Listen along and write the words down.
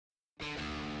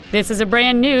This is a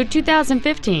brand new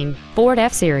 2015 Ford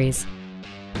F-Series.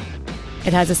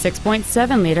 It has a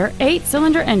 6.7-liter,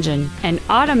 8-cylinder engine, an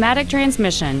automatic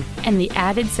transmission, and the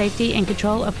added safety and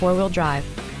control of four-wheel drive.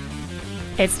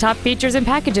 Its top features and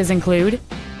packages include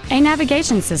a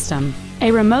navigation system,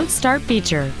 a remote start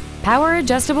feature,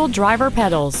 power-adjustable driver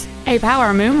pedals, a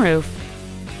power moonroof,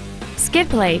 skid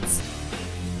plates,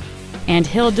 and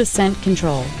hill descent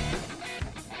control.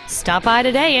 Stop by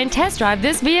today and test drive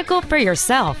this vehicle for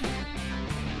yourself.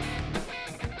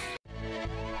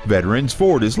 Veterans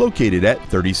Ford is located at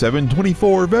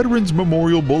 3724 Veterans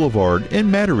Memorial Boulevard in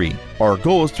Metairie. Our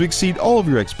goal is to exceed all of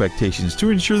your expectations to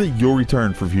ensure that you'll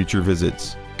return for future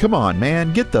visits. Come on,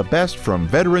 man, get the best from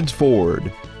Veterans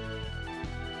Ford.